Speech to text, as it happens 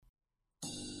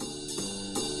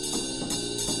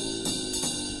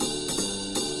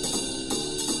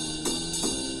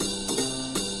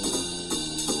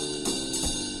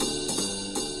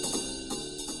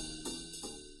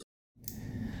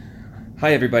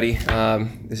Hi, everybody.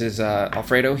 This is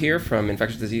Alfredo here from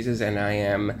Infectious Diseases, and I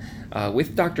am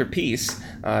with Dr. Peace,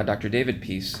 Dr. David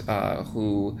Peace,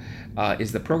 who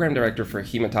is the Program Director for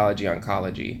Hematology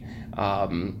Oncology.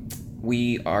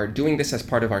 We are doing this as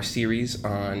part of our series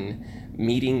on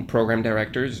meeting program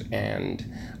directors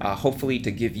and hopefully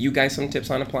to give you guys some tips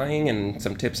on applying and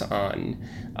some tips on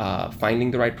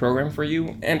finding the right program for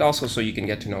you, and also so you can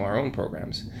get to know our own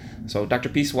programs. So, Dr.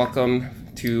 Peace, welcome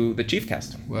to the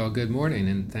Chiefcast. Well, good morning,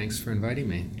 and thanks for inviting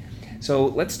me. So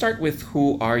let's start with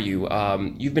who are you?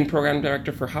 You've been program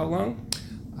director for how long?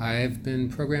 I've been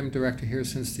program director here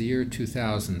since the year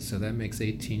 2000, so that makes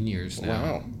 18 years now.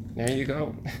 Wow, there you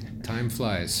go. Time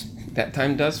flies. That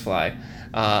time does fly.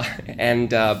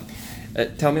 And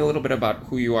tell me a little bit about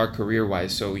who you are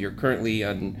career-wise. So you're currently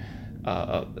a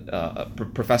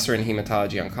professor in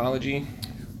hematology oncology.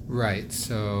 Right,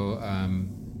 so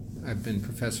I've been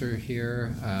professor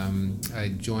here. I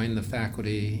joined the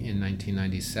faculty in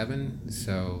 1997,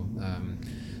 so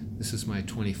this is my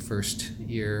 21st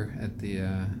year at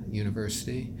the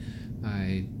university.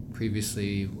 I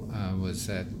previously was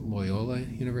at Loyola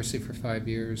University for 5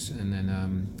 years, and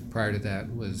then prior to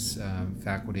that was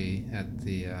faculty at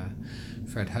the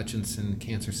Fred Hutchinson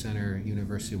Cancer Center,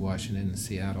 University of Washington in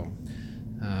Seattle.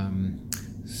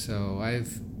 So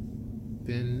I've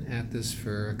been at this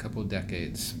for a couple of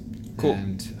decades. Cool.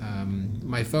 And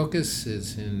my focus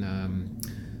is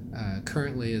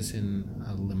currently is in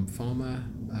lymphoma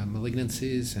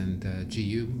malignancies and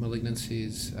GU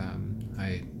malignancies.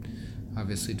 I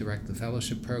obviously direct the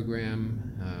fellowship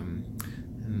program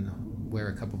and wear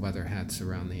a couple of other hats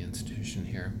around the institution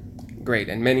here. Great,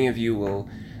 and many of you will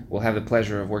have the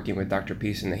pleasure of working with Dr.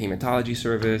 Peace in the hematology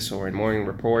service or in Morning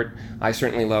Report. I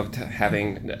certainly loved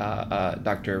having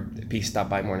Dr. Peace stop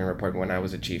by Morning Report when I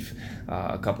was a chief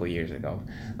a couple of years ago.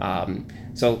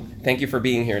 So thank you for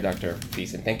being here, Dr.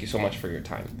 Peace, and thank you so much for your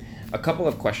time. A couple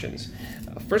of questions.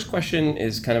 First question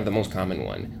is kind of the most common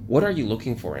one. What are you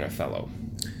looking for in a fellow?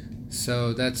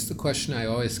 So that's the question I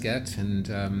always get, and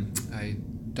I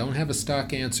don't have a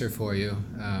stock answer for you.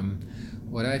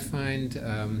 What I find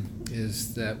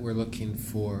is that we're looking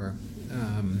for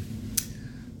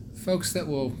folks that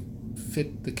will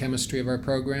fit the chemistry of our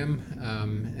program,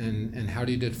 and how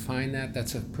do you define that?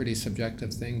 That's a pretty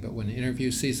subjective thing, but when interview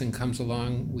season comes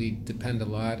along, we depend a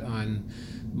lot on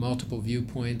multiple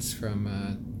viewpoints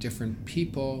from different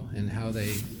people and how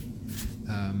they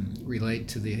relate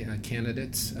to the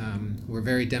candidates. We're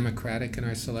very democratic in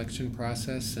our selection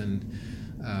process, and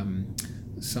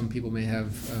some people may have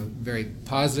a very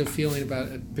positive feeling about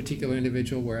a particular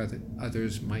individual, where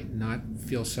others might not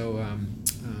feel so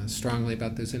strongly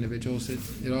about those individuals.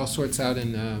 It all sorts out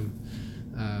in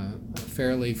a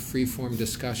fairly free-form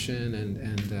discussion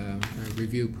and a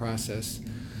review process.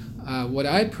 What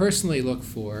I personally look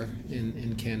for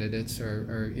in candidates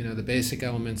are the basic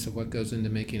elements of what goes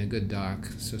into making a good doc.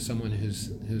 So someone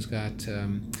who's got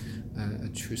a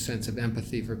true sense of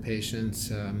empathy for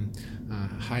patients,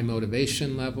 high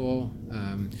motivation level,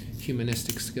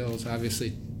 humanistic skills,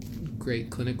 obviously great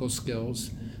clinical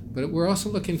skills. But we're also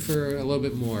looking for a little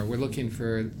bit more. We're looking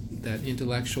for that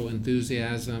intellectual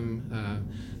enthusiasm,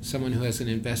 someone who has an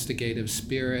investigative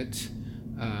spirit,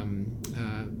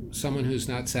 someone who's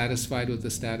not satisfied with the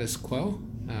status quo.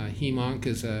 Hem-onc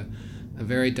is a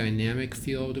very dynamic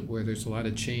field where there's a lot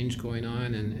of change going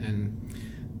on, and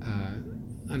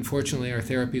unfortunately, our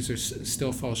therapies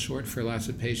still fall short for lots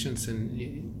of patients, and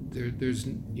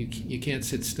you can't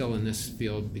sit still in this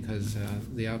field because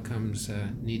the outcomes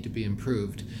need to be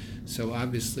improved. So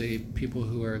obviously, people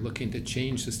who are looking to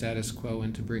change the status quo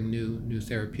and to bring new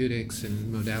therapeutics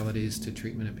and modalities to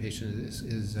treatment of patients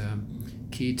is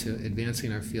key to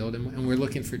advancing our field, and we're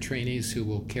looking for trainees who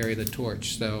will carry the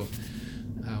torch. So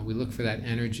we look for that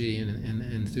energy and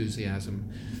enthusiasm.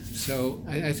 So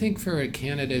I think for a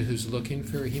candidate who's looking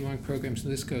for hem-onc programs,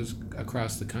 and this goes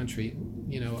across the country,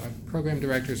 our program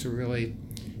directors are really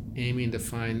aiming to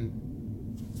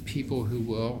find people who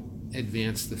will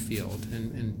advance the field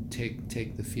and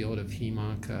take the field of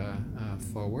hem-onc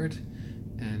forward,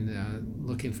 and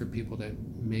looking for people that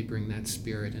may bring that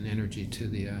spirit and energy to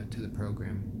the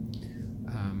program.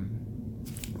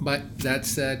 But that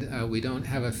said, we don't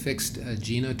have a fixed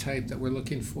genotype that we're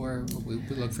looking for. We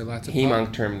look for lots of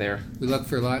hem-onc term there. We look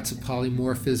for lots of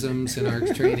polymorphisms in our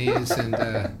trainees, and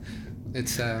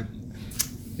it's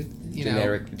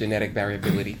genetic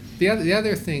variability. The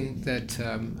other thing that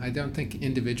I don't think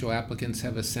individual applicants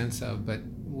have a sense of, but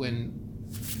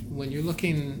when you're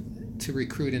looking to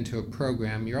recruit into a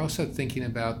program, you're also thinking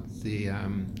about the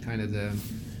kind of the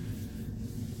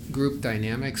group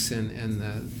dynamics and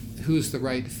the who's the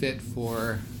right fit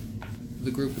for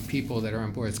the group of people that are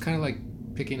on board. It's kind of like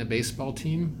picking a baseball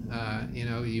team.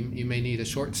 You may need a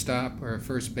shortstop or a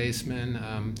first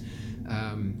baseman.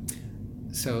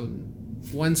 So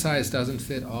one size doesn't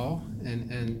fit all,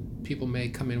 and people may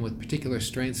come in with particular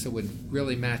strengths that would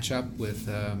really match up with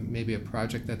maybe a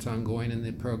project that's ongoing in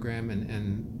the program,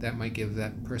 and that might give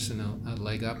that person a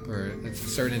leg up or a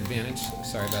certain advantage.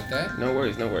 Sorry about that. No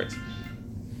worries, no worries.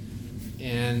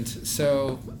 And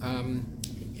so,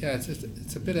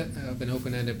 it's a bit of an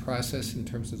open-ended process in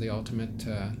terms of the ultimate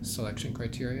selection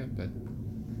criteria, but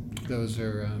those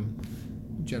are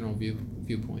general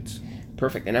viewpoints.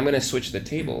 Perfect. And I'm going to switch the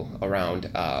table around.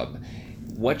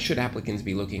 What should applicants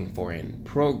be looking for in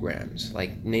programs,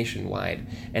 like nationwide?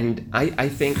 And I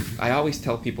think I always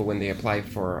tell people when they apply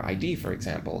for ID, for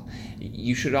example,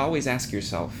 you should always ask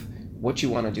yourself what you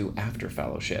want to do after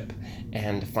fellowship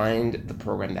and find the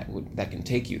program that can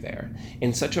take you there.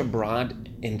 In such a broad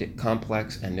and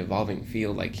complex and evolving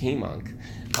field like HEMONC,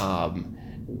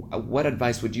 what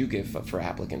advice would you give for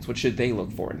applicants? What should they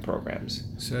look for in programs?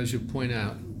 So as you point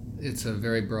out, it's a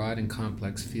very broad and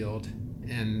complex field,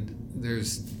 and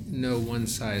there's no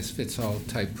one-size-fits-all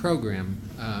type program.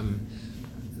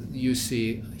 You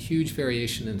see huge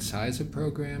variation in size of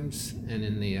programs and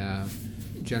in the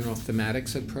general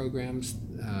thematics of programs,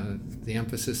 the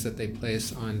emphasis that they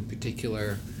place on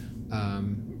particular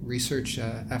research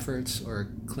efforts or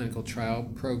clinical trial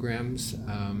programs.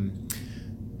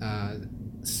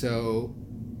 So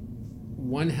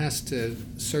one has to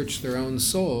search their own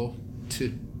soul to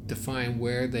define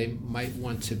where they might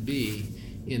want to be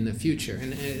in the future.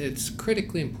 And it's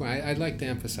critically important. I'd like to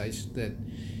emphasize that,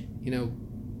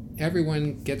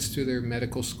 everyone gets through their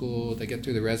medical school, they get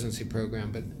through the residency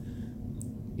program, but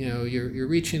you're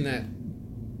reaching that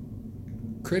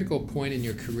critical point in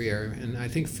your career, and I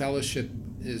think fellowship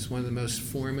is one of the most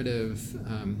formative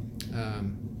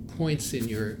points in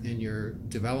your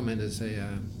development as a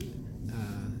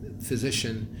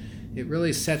physician. It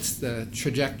really sets the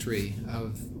trajectory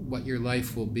of what your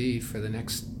life will be for the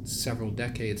next several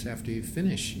decades after you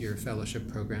finish your fellowship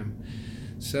program.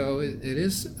 So it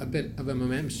is a bit of a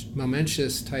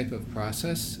momentous type of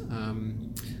process,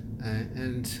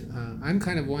 and I'm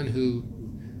kind of one who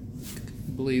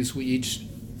believes we each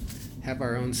have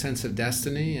our own sense of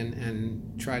destiny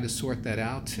and try to sort that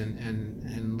out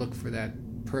and look for that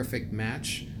perfect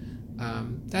match.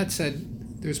 That said,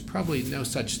 there's probably no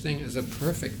such thing as a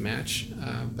perfect match,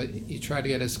 but you try to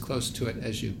get as close to it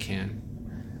as you can.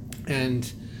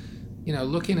 And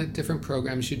looking at different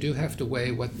programs, you do have to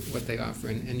weigh what they offer,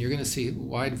 and you're going to see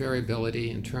wide variability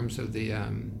in terms of the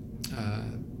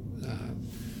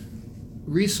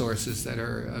resources that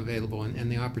are available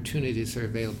and the opportunities that are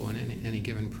available in any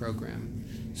given program.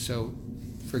 So,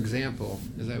 for example,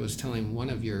 as I was telling one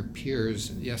of your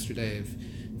peers yesterday,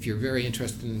 if you're very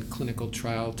interested in clinical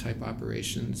trial type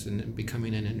operations and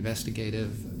becoming an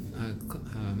investigative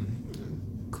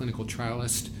clinical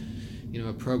trialist,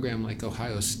 a program like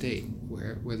Ohio State,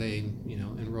 where they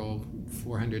enroll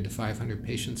 400 to 500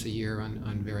 patients a year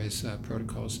on various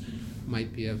protocols,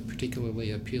 might be a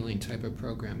particularly appealing type of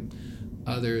program.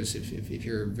 Others, if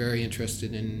you're very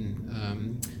interested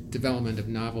in development of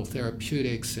novel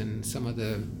therapeutics and some of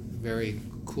the very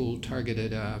cool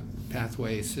targeted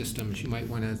pathway systems, you might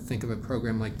want to think of a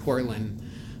program like Portland,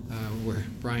 where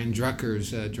Brian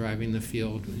Drucker's driving the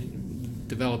field,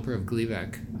 developer of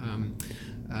Gleevec.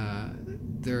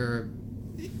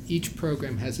 Each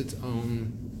program has its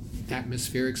own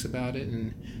atmospherics about it,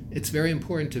 and it's very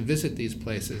important to visit these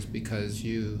places because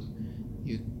you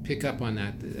pick up on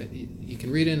that. You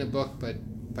can read it in a book, but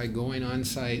by going on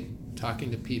site,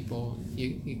 talking to people,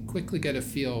 you quickly get a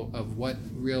feel of what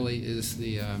really is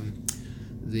the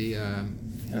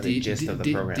gist of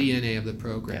the program. DNA of the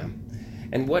program. Yeah.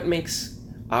 And what makes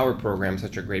our program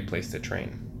such a great place to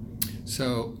train?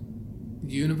 So,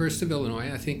 University of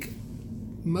Illinois, I think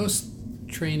most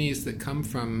trainees that come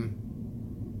from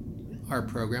our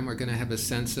program are going to have a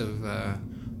sense of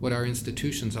what our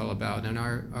institution's all about, and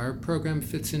our program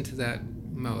fits into that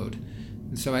mode.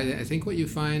 And so I think what you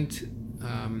find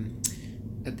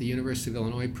at the University of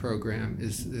Illinois program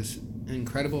is this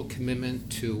incredible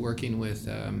commitment to working with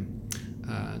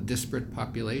disparate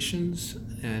populations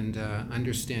and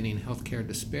understanding healthcare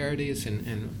disparities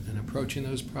and approaching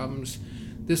those problems.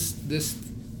 This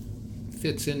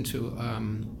fits into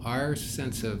our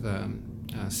sense of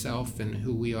self and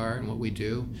who we are and what we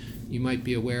do. You might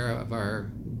be aware of our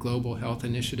Global Health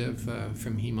Initiative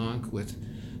from HEMONC with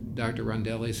Dr.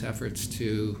 Rondelli's efforts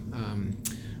to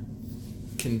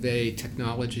convey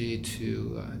technology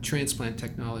to transplant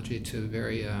technology to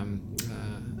very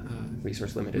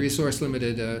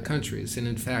resource-limited countries. And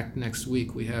in fact, next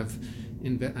week we have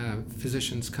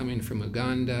physicians coming from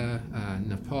Uganda,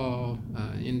 Nepal,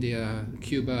 India,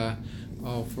 Cuba,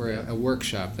 all for a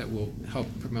workshop that will help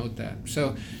promote that.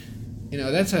 So,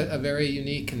 that's a very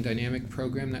unique and dynamic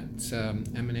program that's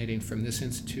emanating from this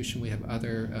institution. We have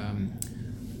other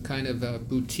kind of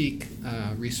boutique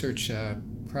research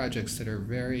projects that are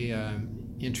very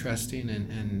interesting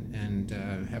and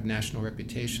have national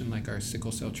reputation, like our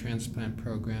sickle cell transplant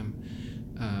program,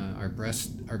 our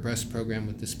breast program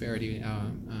with disparity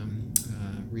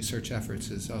research efforts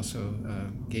is also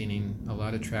gaining a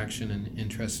lot of traction and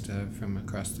interest from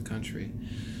across the country.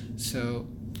 So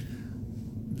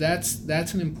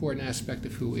that's an important aspect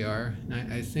of who we are.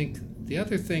 And I think the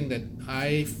other thing that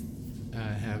I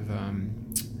have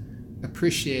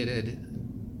appreciated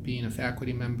being a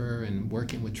faculty member and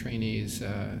working with trainees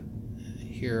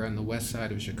here on the west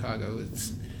side of Chicago,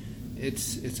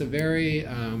 it's a very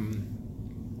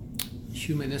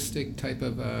humanistic type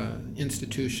of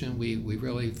institution. We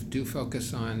really do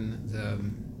focus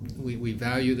on we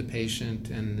value the patient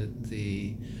and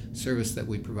the service that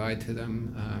we provide to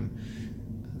them.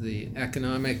 The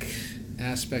economic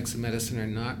aspects of medicine are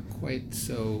not quite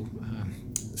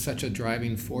such a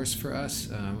driving force for us.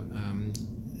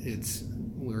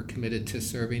 We're committed to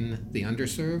serving the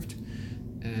underserved,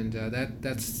 and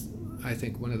that's I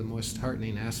think one of the most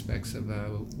heartening aspects of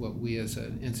what we as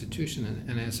an institution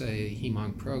and as a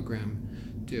HemOnc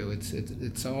program do.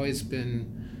 It's always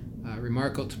been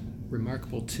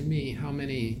remarkable to me how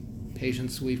many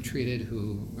patients we've treated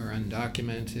who are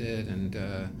undocumented and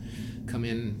come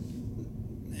in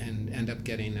and end up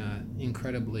getting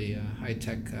incredibly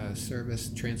high-tech service,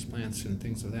 transplants and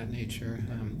things of that nature.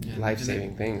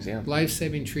 Life-saving things, yeah.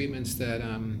 Life-saving treatments that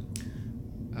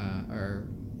are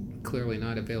clearly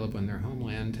not available in their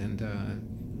homeland, and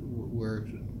we're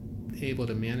able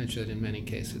to manage it in many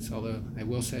cases, although I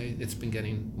will say it's been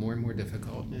getting more and more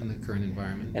difficult in the current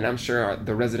environment. And I'm sure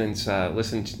the residents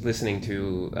listening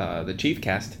to the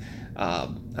Chiefcast,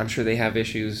 I'm sure they have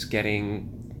issues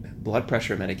getting blood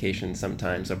pressure medication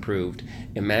sometimes approved.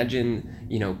 Imagine,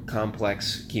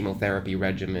 complex chemotherapy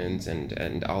regimens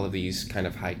and all of these kind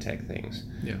of high-tech things.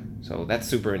 Yeah. So that's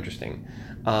super interesting.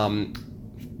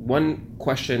 One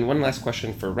last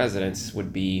question for residents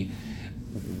would be,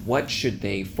 what should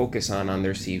they focus on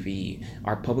their CV?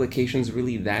 Are publications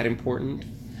really that important?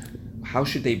 How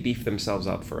should they beef themselves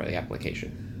up for the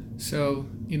application? So,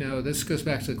 this goes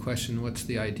back to the question, what's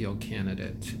the ideal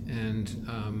candidate? And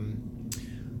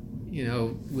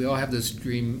we all have this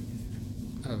dream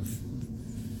of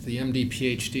the MD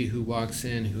PhD who walks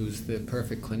in, who's the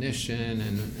perfect clinician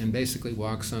and basically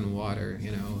walks on water,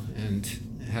 and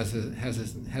has a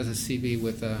CV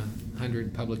with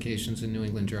 100 publications in New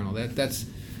England Journal. That's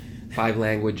 5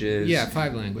 languages. Yeah,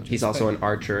 5 languages. He's also an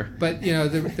archer. But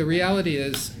the reality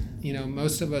is,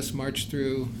 most of us march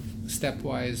through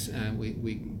stepwise.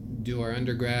 We do our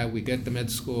undergrad, we get to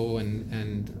med school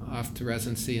and off to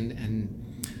residency, and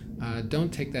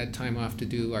don't take that time off to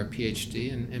do our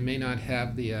PhD, and may not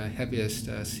have the heaviest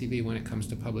CV when it comes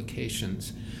to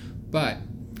publications. But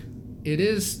it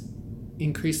is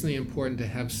increasingly important to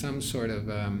have some sort of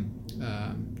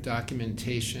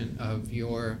documentation of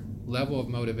your level of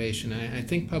motivation. I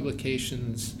think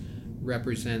publications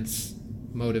represents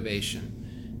motivation.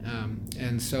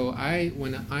 And so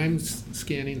when I'm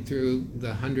scanning through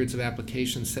the hundreds of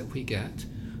applications that we get,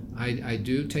 I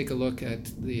do take a look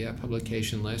at the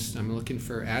publication list. I'm looking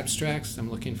for abstracts. I'm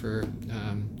looking for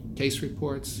case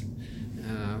reports.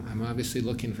 I'm obviously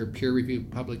looking for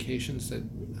peer-reviewed publications that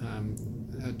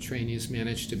trainees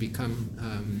manage to become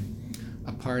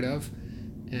a part of.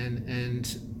 And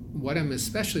what I'm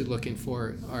especially looking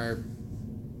for are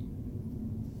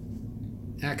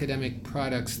academic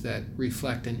products that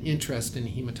reflect an interest in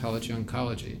hematology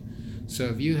oncology. So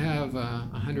if you have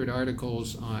 100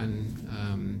 articles on,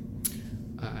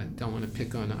 I don't want to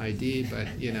pick on ID, but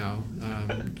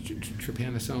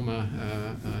trypanosoma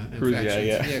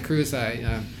infections,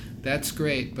 cruzi, that's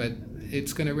great, but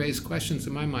it's going to raise questions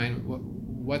in my mind.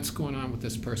 What's going on with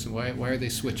this person? Why are they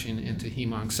switching into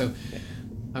HemOnc? So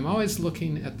I'm always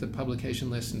looking at the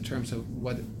publication list in terms of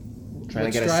trying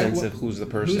to get a sense of who's the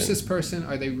person. Who's this person?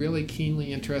 Are they really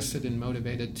keenly interested and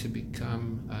motivated to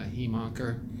become a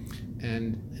HemOncer?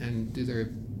 And do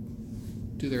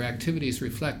their activities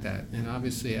reflect that? And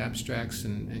obviously abstracts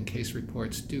and case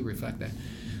reports do reflect that.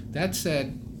 That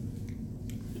said,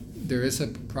 there is a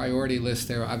priority list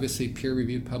there. Obviously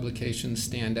peer-reviewed publications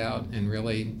stand out and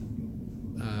really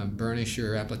burnish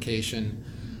your application.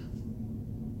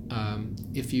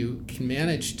 If you can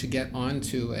manage to get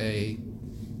onto a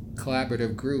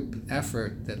collaborative group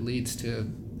effort that leads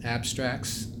to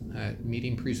abstracts,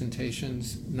 meeting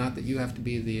presentations. Not that you have to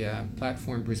be the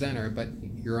platform presenter, but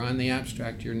you're on the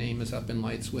abstract. Your name is up in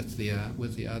lights with the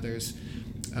others,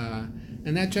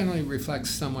 and that generally reflects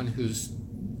someone who's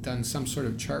done some sort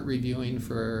of chart reviewing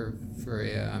for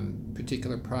a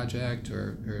particular project,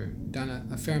 or done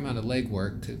a fair amount of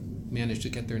legwork to manage to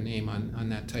get their name on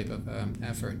that type of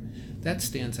effort. That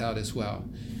stands out as well.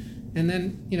 And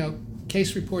then,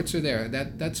 case reports are there.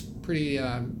 That's pretty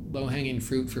low-hanging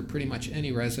fruit for pretty much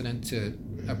any resident to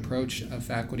approach a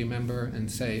faculty member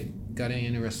and say, got any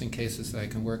interesting cases that I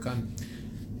can work on?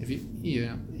 If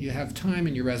you have time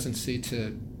in your residency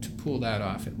to pull that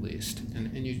off at least.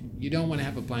 And you don't want to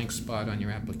have a blank spot on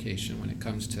your application when it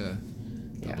comes to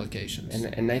publications.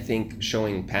 And I think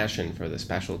showing passion for the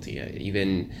specialty,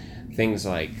 even things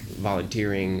like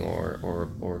volunteering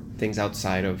or things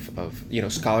outside of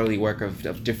scholarly work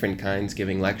of different kinds,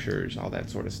 giving lectures, all that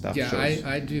sort of stuff. Yeah,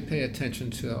 I do pay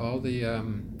attention to all the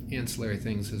ancillary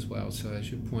things as well. So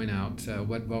as you point out,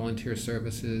 what volunteer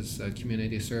services,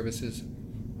 community services,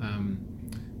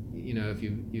 if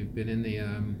you've been in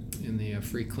the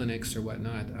free clinics or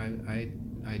whatnot,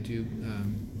 I do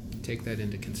take that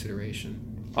into consideration.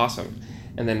 Awesome.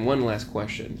 And then one last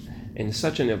question. In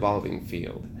such an evolving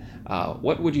field,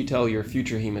 what would you tell your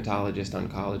future hematologist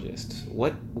oncologists?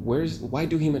 Why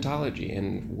do hematology,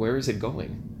 and where is it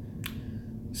going?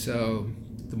 So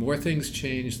the more things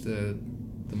change, the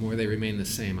more they remain the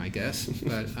same, I guess.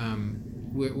 But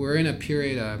we're in a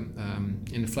period of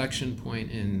inflection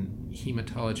point in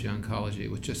hematology oncology,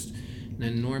 with just an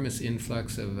enormous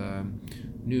influx of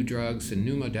new drugs and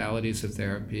new modalities of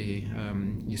therapy.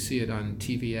 You see it on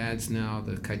TV ads now.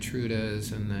 The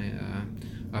Keytrudas and the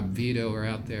Opdivo are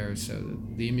out there. So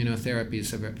the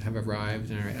immunotherapies have arrived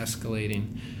and are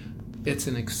escalating. It's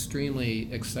an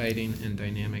extremely exciting and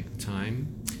dynamic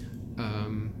time.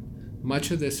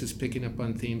 Much of this is picking up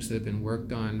on themes that have been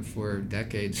worked on for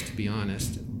decades, to be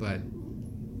honest, but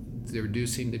there do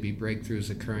seem to be breakthroughs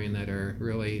occurring that are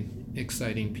really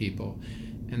exciting people.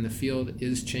 And the field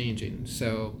is changing.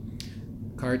 So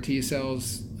CAR T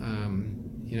cells,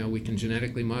 we can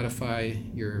genetically modify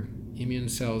your immune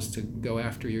cells to go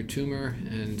after your tumor,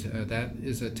 and that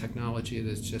is a technology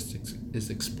that's just is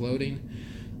exploding.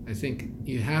 I think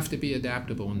you have to be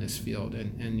adaptable in this field,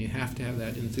 and you have to have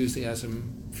that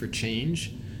enthusiasm for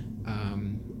change,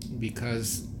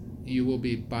 because you will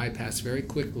be bypassed very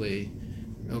quickly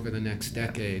over the next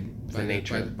decade by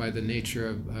the nature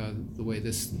of the way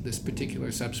this particular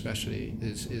subspecialty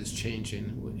is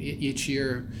changing. Each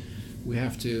year we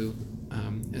have to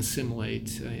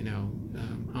assimilate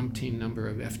umpteen number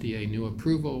of FDA new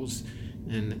approvals,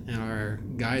 and our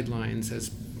guidelines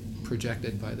as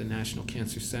projected by the National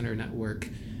Cancer Center Network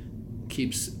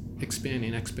keeps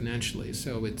expanding exponentially.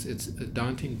 So it's a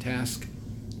daunting task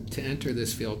to enter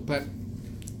this field. But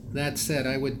that said,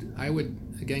 I would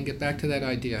again get back to that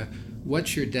idea.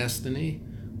 What's your destiny?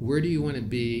 Where do you want to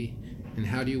be, and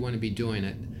how do you want to be doing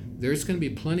it? There's going to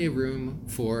be plenty of room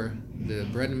for the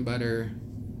bread and butter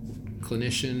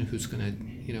clinician who's going to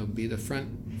be the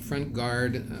front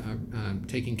guard,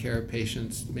 taking care of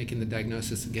patients, making the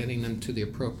diagnosis, getting them to the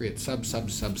appropriate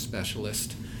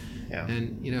subspecialist. Yeah.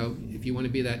 And if you want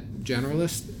to be that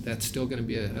generalist, that's still going to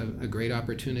be a great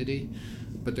opportunity.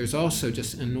 But there's also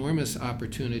just enormous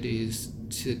opportunities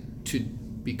to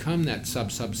become that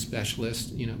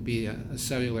subspecialist. Be a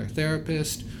cellular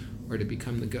therapist, or to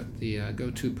become the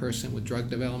go-to person with drug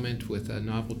development with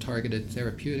novel targeted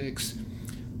therapeutics,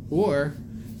 or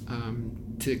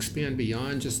to expand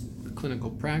beyond just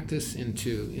clinical practice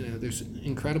into, there's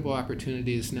incredible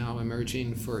opportunities now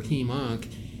emerging for hem-onc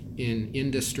in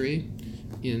industry,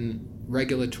 in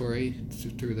regulatory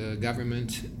through the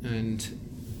government, and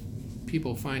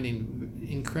people finding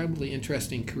incredibly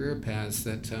interesting career paths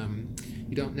that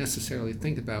you don't necessarily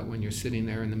think about when you're sitting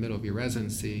there in the middle of your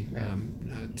residency,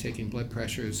 taking blood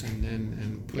pressures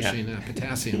and pushing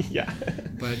potassium. Yeah.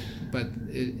 But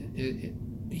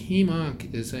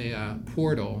hem-onc is a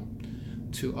portal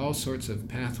to all sorts of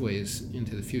pathways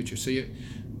into the future. So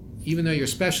even though you're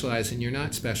specializing, you're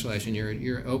not specializing.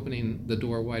 You're opening the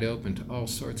door wide open to all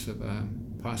sorts of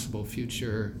possible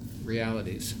future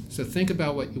realities. So think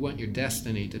about what you want your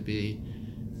destiny to be,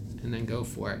 and then go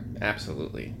for it.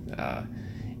 Absolutely.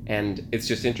 And it's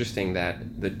just interesting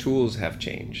that the tools have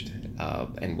changed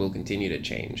and will continue to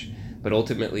change. But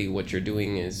ultimately, what you're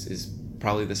doing is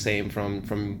probably the same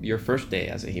from your first day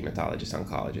as a hematologist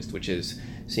oncologist, which is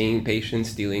seeing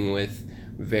patients dealing with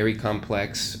very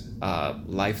complex,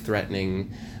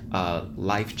 life-threatening,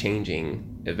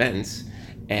 life-changing events,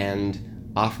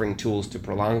 and offering tools to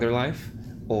prolong their life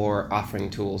or offering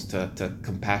tools to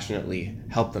compassionately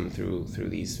help them through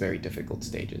these very difficult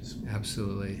stages.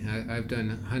 Absolutely. I've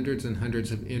done hundreds and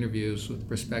hundreds of interviews with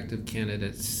prospective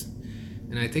candidates,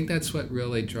 and I think that's what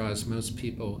really draws most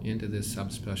people into this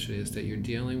subspecialty, is that you're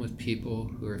dealing with people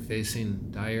who are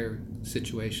facing dire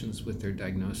situations with their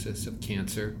diagnosis of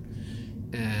cancer,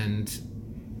 and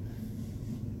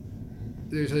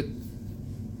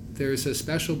there's a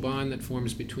special bond that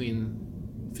forms between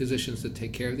physicians that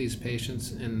take care of these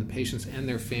patients and the patients and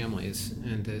their families,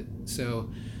 and so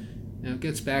it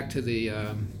gets back to the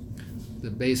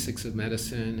basics of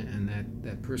medicine and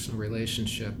that personal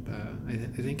relationship.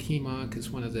 I think Hem/Onc is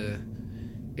one of the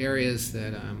areas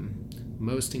that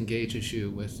most engages you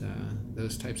with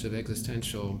those types of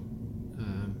existential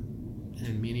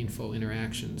and meaningful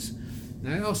interactions.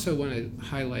 And I also want to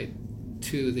highlight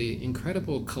too the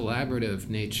incredible collaborative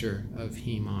nature of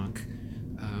Hem/Onc.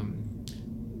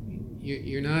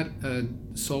 You're not a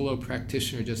solo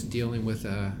practitioner just dealing with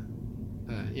a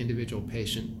individual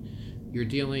patient. You're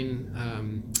dealing,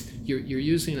 you're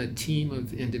using a team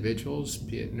of individuals,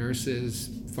 be it nurses,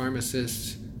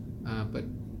 pharmacists, but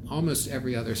almost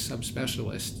every other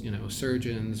subspecialist,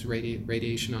 surgeons,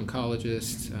 radiation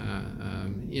oncologists,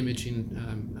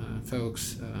 imaging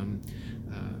folks,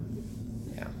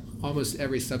 almost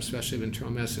every subspecialty of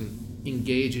internal medicine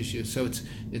engages you. So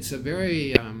it's a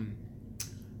very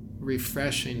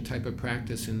refreshing type of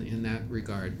practice in that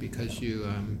regard, because you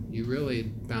really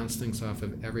bounce things off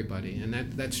of everybody, and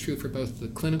that's true for both the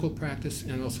clinical practice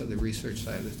and also the research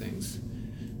side of the things.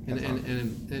 And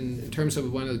in terms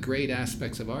of one of the great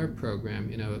aspects of our program,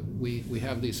 we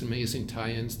have these amazing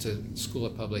tie-ins to School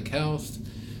of Public Health,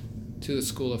 to the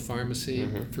School of Pharmacy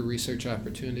for research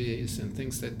opportunities and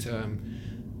things that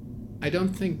I don't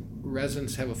think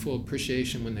residents have a full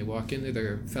appreciation when they walk into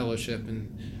their fellowship,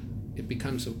 and it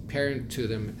becomes apparent to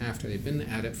them after they've been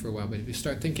at it for a while. But if you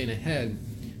start thinking ahead,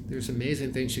 there's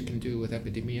amazing things you can do with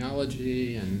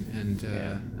epidemiology and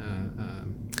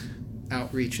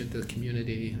outreach into the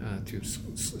community through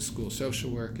school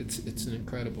social work. It's an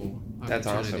incredible opportunity. That's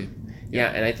awesome. Yeah,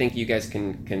 and I think you guys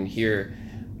can hear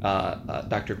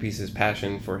Dr. Peace's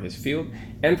passion for his field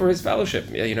and for his fellowship.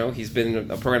 He's been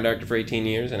a program director for 18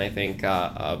 years, and I think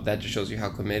that just shows you how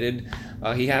committed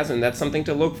he has, and that's something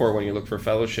to look for when you look for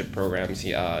fellowship programs.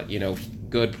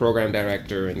 Good program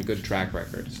director and good track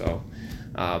record. So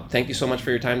thank you so much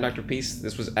for your time, Dr. Peace.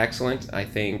 This was excellent. I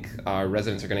think our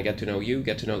residents are going to get to know you,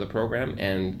 get to know the program,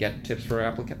 and get tips for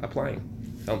applying.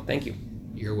 So thank you.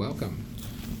 You're welcome.